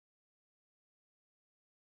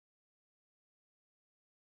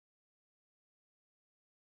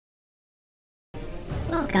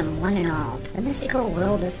Welcome, one and all, to the mystical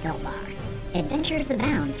world of TheBards. Adventures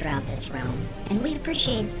abound throughout this realm, and we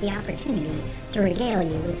appreciate the opportunity to regale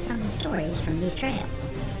you with some stories from these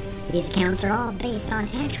trails. These accounts are all based on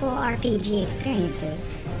actual RPG experiences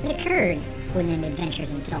that occurred within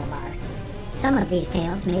Adventures in TheBards. Some of these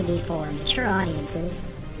tales may be for mature audiences,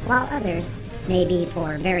 while others may be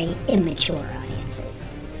for very immature audiences.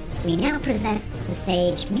 We now present the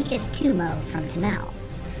sage Mikas Tumo from Tamel,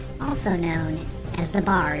 also known as the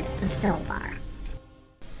Bard of TheBards.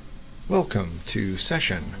 Welcome to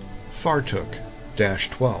Session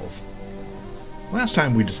Fartook-12. Last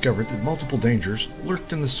time we discovered that multiple dangers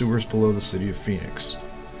lurked in the sewers below the city of Phoenix.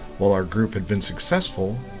 While our group had been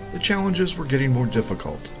successful, the challenges were getting more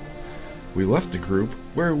difficult. We left the group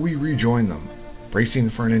where we rejoined them, bracing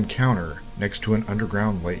for an encounter next to an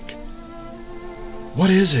underground lake. "What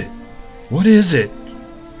is it? What is it?"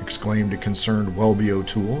 exclaimed a concerned Welby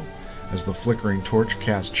O'Toole as the flickering torch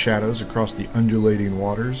cast shadows across the undulating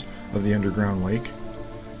waters of the underground lake.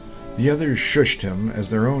 The others shushed him as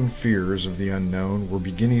their own fears of the unknown were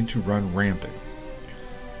beginning to run rampant.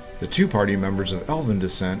 The two party members of elven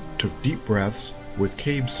descent took deep breaths, with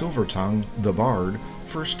Cabe Silvertongue, the Bard,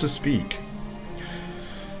 first to speak.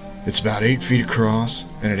 "It's about 8 feet across,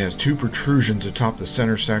 and it has 2 protrusions atop the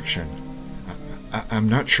center section. I'm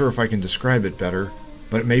not sure if I can describe it better,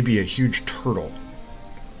 but it may be a huge turtle."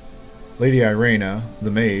 Lady Irena,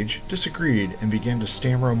 the mage, disagreed and began to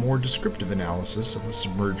stammer a more descriptive analysis of the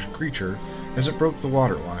submerged creature as it broke the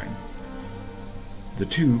waterline. The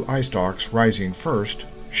two eye stalks rising first,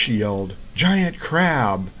 she yelled, "Giant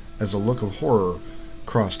crab!" as a look of horror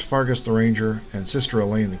crossed Fargus the ranger and Sister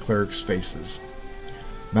Elaine the cleric's faces.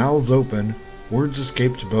 Mouths open, words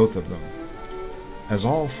escaped to both of them. As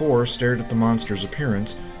all four stared at the monster's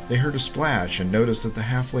appearance, they heard a splash and noticed that the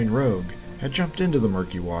halfling rogue had jumped into the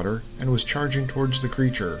murky water and was charging towards the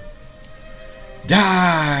creature.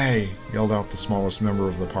 "Die!" yelled out the smallest member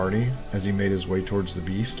of the party as he made his way towards the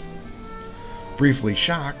beast. Briefly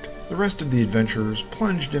shocked, the rest of the adventurers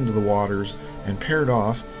plunged into the waters and paired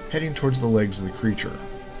off, heading towards the legs of the creature.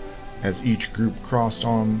 As each group crossed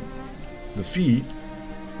on the feet,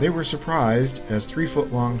 they were surprised as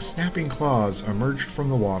 3-foot-long snapping claws emerged from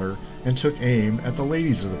the water and took aim at the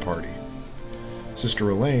ladies of the party. Sister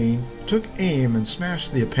Elaine took aim and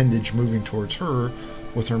smashed the appendage moving towards her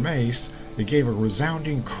with her mace that gave a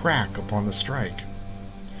resounding crack upon the strike.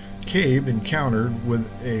 Cabe encountered with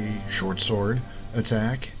a short sword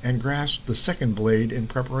attack and grasped the second blade in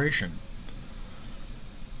preparation.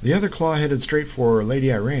 The other claw headed straight for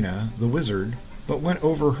Lady Irena, the wizard, but went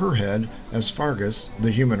over her head as Fargus,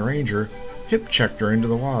 the human ranger, hip-checked her into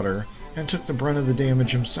the water and took the brunt of the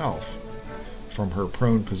damage himself. From her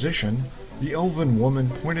prone position, the elven woman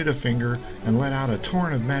pointed a finger and let out a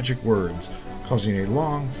torrent of magic words, causing a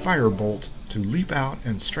long fire bolt to leap out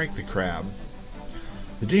and strike the crab.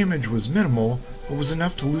 The damage was minimal, but was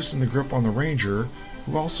enough to loosen the grip on the ranger,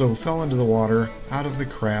 who also fell into the water out of the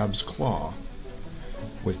crab's claw.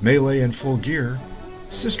 With melee in full gear,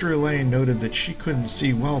 Sister Elaine noted that she couldn't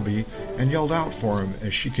see Welby and yelled out for him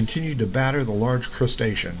as she continued to batter the large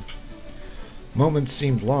crustacean. Moments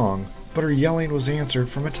seemed long, but her yelling was answered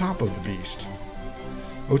from atop of the beast.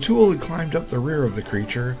 O'Toole had climbed up the rear of the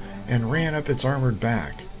creature and ran up its armored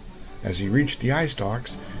back. As he reached the eye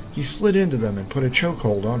stalks, he slid into them and put a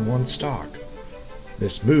chokehold on one stalk.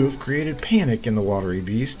 This move created panic in the watery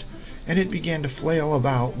beast, and it began to flail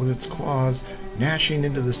about with its claws gnashing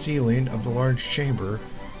into the ceiling of the large chamber,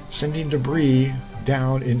 sending debris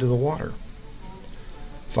down into the water.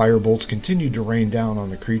 Firebolts continued to rain down on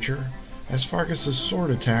the creature, as Fargus's sword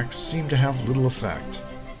attacks seemed to have little effect.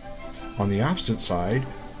 On the opposite side,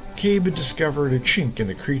 Cabe had discovered a chink in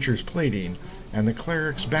the creature's plating, and the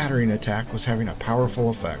cleric's battering attack was having a powerful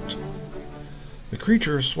effect. The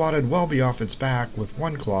creature swatted Welby off its back with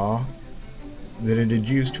one claw that it had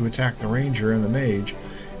used to attack the ranger and the mage,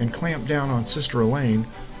 and clamped down on Sister Elaine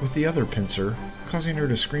with the other pincer, causing her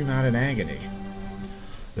to scream out in agony.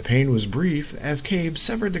 The pain was brief as Cabe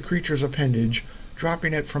severed the creature's appendage,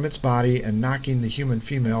 dropping it from its body and knocking the human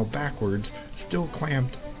female backwards, still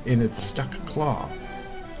clamped in its stuck claw.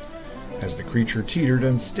 As the creature teetered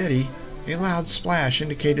unsteady, a loud splash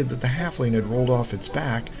indicated that the halfling had rolled off its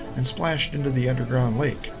back and splashed into the underground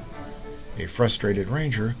lake. A frustrated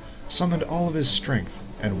ranger summoned all of his strength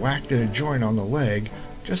and whacked at a joint on the leg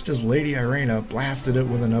just as Lady Irena blasted it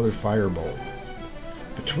with another firebolt.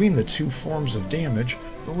 Between the two forms of damage,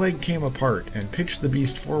 the leg came apart and pitched the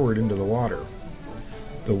beast forward into the water.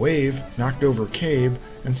 The wave knocked over Cabe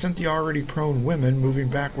and sent the already prone women moving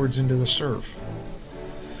backwards into the surf.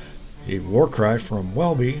 A war cry from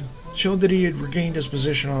Welby showed that he had regained his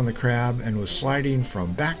position on the crab and was sliding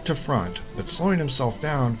from back to front, but slowing himself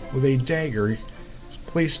down with a dagger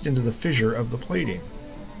placed into the fissure of the plating.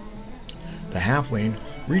 The halfling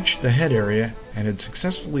reached the head area and had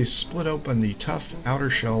successfully split open the tough outer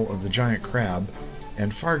shell of the giant crab,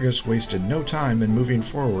 and Fargus wasted no time in moving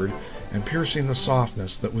forward and piercing the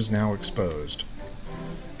softness that was now exposed.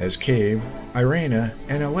 As Cabe, Irena,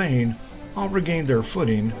 and Elaine all regained their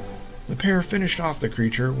footing, the pair finished off the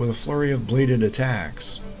creature with a flurry of bladed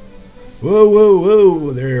attacks. "Whoa, whoa,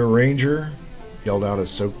 whoa there, Ranger!" yelled out his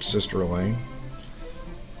soaked sister Elaine.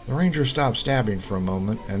 The ranger stopped stabbing for a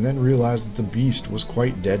moment and then realized that the beast was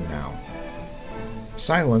quite dead now.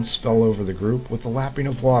 Silence fell over the group, with the lapping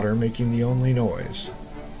of water making the only noise.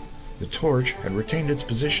 The torch had retained its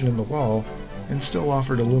position in the wall and still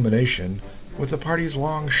offered illumination, with the party's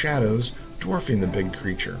long shadows dwarfing the big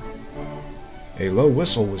creature. A low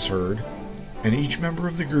whistle was heard, and each member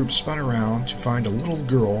of the group spun around to find a little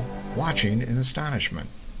girl watching in astonishment.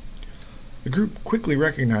 The group quickly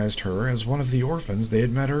recognized her as one of the orphans they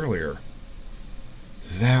had met earlier.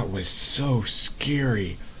 "That was so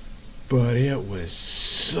scary, but it was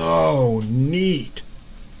so neat,"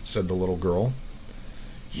 said the little girl.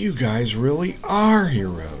 "You guys really are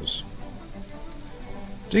heroes."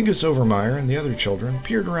 Dingus Overmeyer and the other children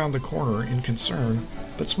peered around the corner in concern,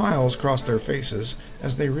 but smiles crossed their faces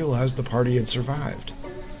as they realized the party had survived.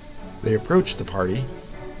 They approached the party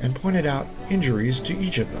and pointed out injuries to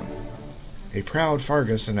each of them. A proud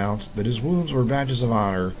Fargus announced that his wounds were badges of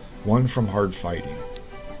honor won from hard fighting.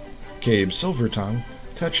 Cabe Silvertongue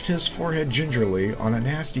touched his forehead gingerly on a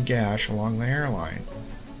nasty gash along the hairline.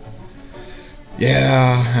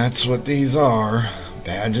 "Yeah, that's what these are,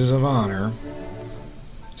 badges of honor.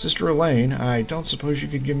 Sister Elaine, I don't suppose you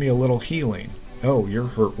could give me a little healing. Oh, you're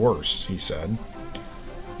hurt worse," he said.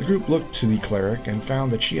 The group looked to the cleric and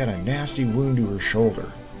found that she had a nasty wound to her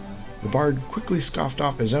shoulder. The bard quickly scoffed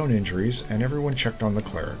off his own injuries, and everyone checked on the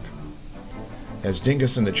cleric. As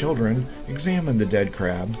Dingus and the children examined the dead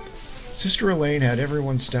crab, Sister Elaine had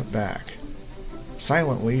everyone step back.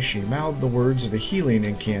 Silently, she mouthed the words of a healing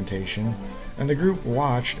incantation, and the group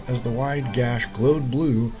watched as the wide gash glowed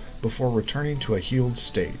blue before returning to a healed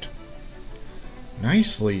state.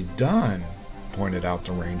 "Nicely done," pointed out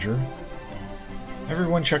the ranger.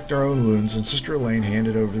 Everyone checked their own wounds, and Sister Elaine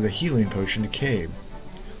handed over the healing potion to Cabe.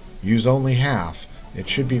 "Use only half. It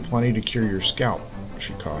should be plenty to cure your scalp,"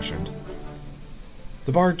 she cautioned.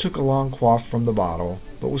 The bard took a long quaff from the bottle,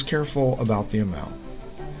 but was careful about the amount.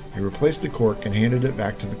 He replaced the cork and handed it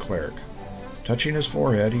back to the cleric. Touching his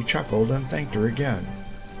forehead, he chuckled and thanked her again.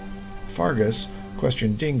 Fargus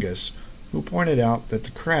questioned Dingus, who pointed out that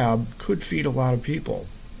the crab could feed a lot of people.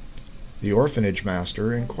 The orphanage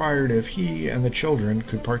master inquired if he and the children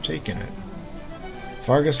could partake in it.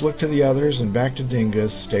 Fargus looked to the others and back to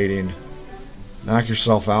Dingus, stating, "Knock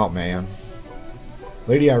yourself out, man."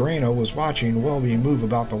 Lady Irena was watching Welby move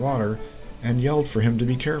about the water and yelled for him to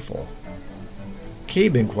be careful.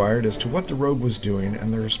 Cabe inquired as to what the rogue was doing,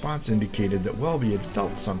 and the response indicated that Welby had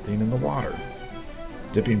felt something in the water.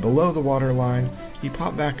 Dipping below the waterline, he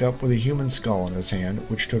popped back up with a human skull in his hand,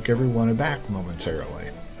 which took everyone aback momentarily.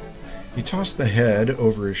 He tossed the head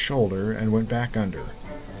over his shoulder and went back under.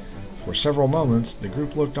 For several moments, the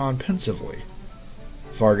group looked on pensively.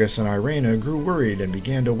 Fargus and Irena grew worried and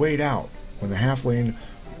began to wade out when the halfling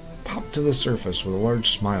popped to the surface with a large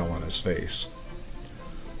smile on his face.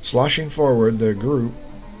 Sloshing forward, the group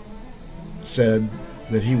said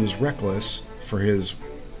that he was reckless for his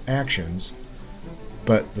actions,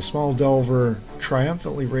 but the small delver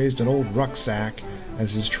triumphantly raised an old rucksack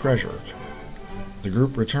as his treasure. The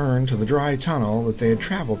group returned to the dry tunnel that they had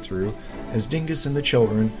traveled through as Dingus and the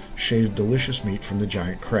children shaved delicious meat from the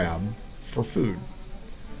giant crab for food.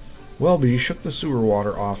 Welby shook the sewer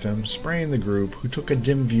water off him, spraying the group, who took a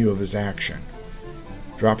dim view of his action.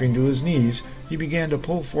 Dropping to his knees, he began to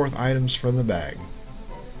pull forth items from the bag.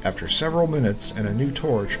 After several minutes and a new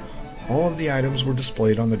torch, all of the items were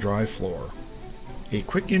displayed on the dry floor. A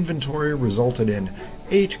quick inventory resulted in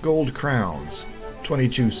 8 gold crowns,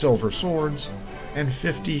 22 silver swords, and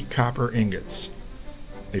 50 copper ingots.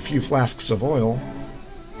 A few flasks of oil,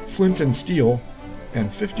 flint and steel,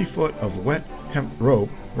 and 50 foot of wet hemp rope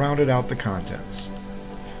rounded out the contents.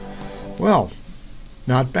 "Well,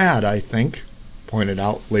 not bad, I think," pointed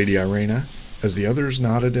out Lady Irena, as the others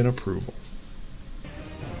nodded in approval.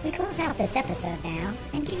 We close out this episode now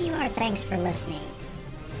and give you our thanks for listening.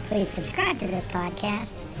 Please subscribe to this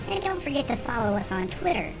podcast, and don't forget to follow us on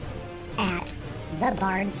Twitter at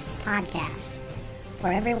TheBardsPodcast.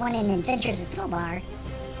 For everyone in Adventures at Philbar,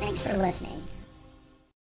 thanks for listening.